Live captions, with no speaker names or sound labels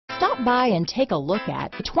Stop by and take a look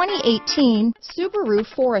at the 2018 Subaru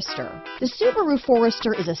Forester. The Subaru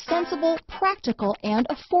Forester is a sensible, practical, and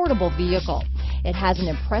affordable vehicle. It has an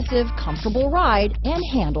impressive, comfortable ride and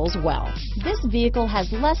handles well. This vehicle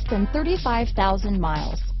has less than 35,000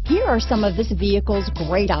 miles. Here are some of this vehicle's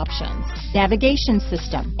great options: navigation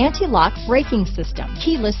system, anti-lock braking system,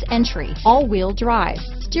 keyless entry, all-wheel drive,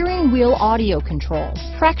 steering wheel audio controls,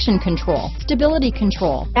 traction control, stability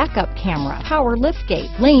control, backup camera, power liftgate,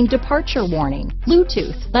 lane departure warning,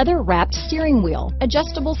 Bluetooth, leather-wrapped steering wheel,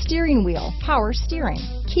 adjustable steering wheel, power steering,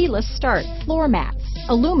 keyless start, floor mats,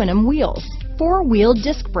 aluminum wheels, four-wheel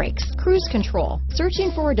disc brakes, cruise control.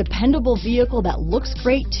 Searching for a dependable vehicle that looks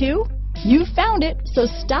great too? You found it, so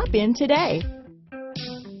stop in today.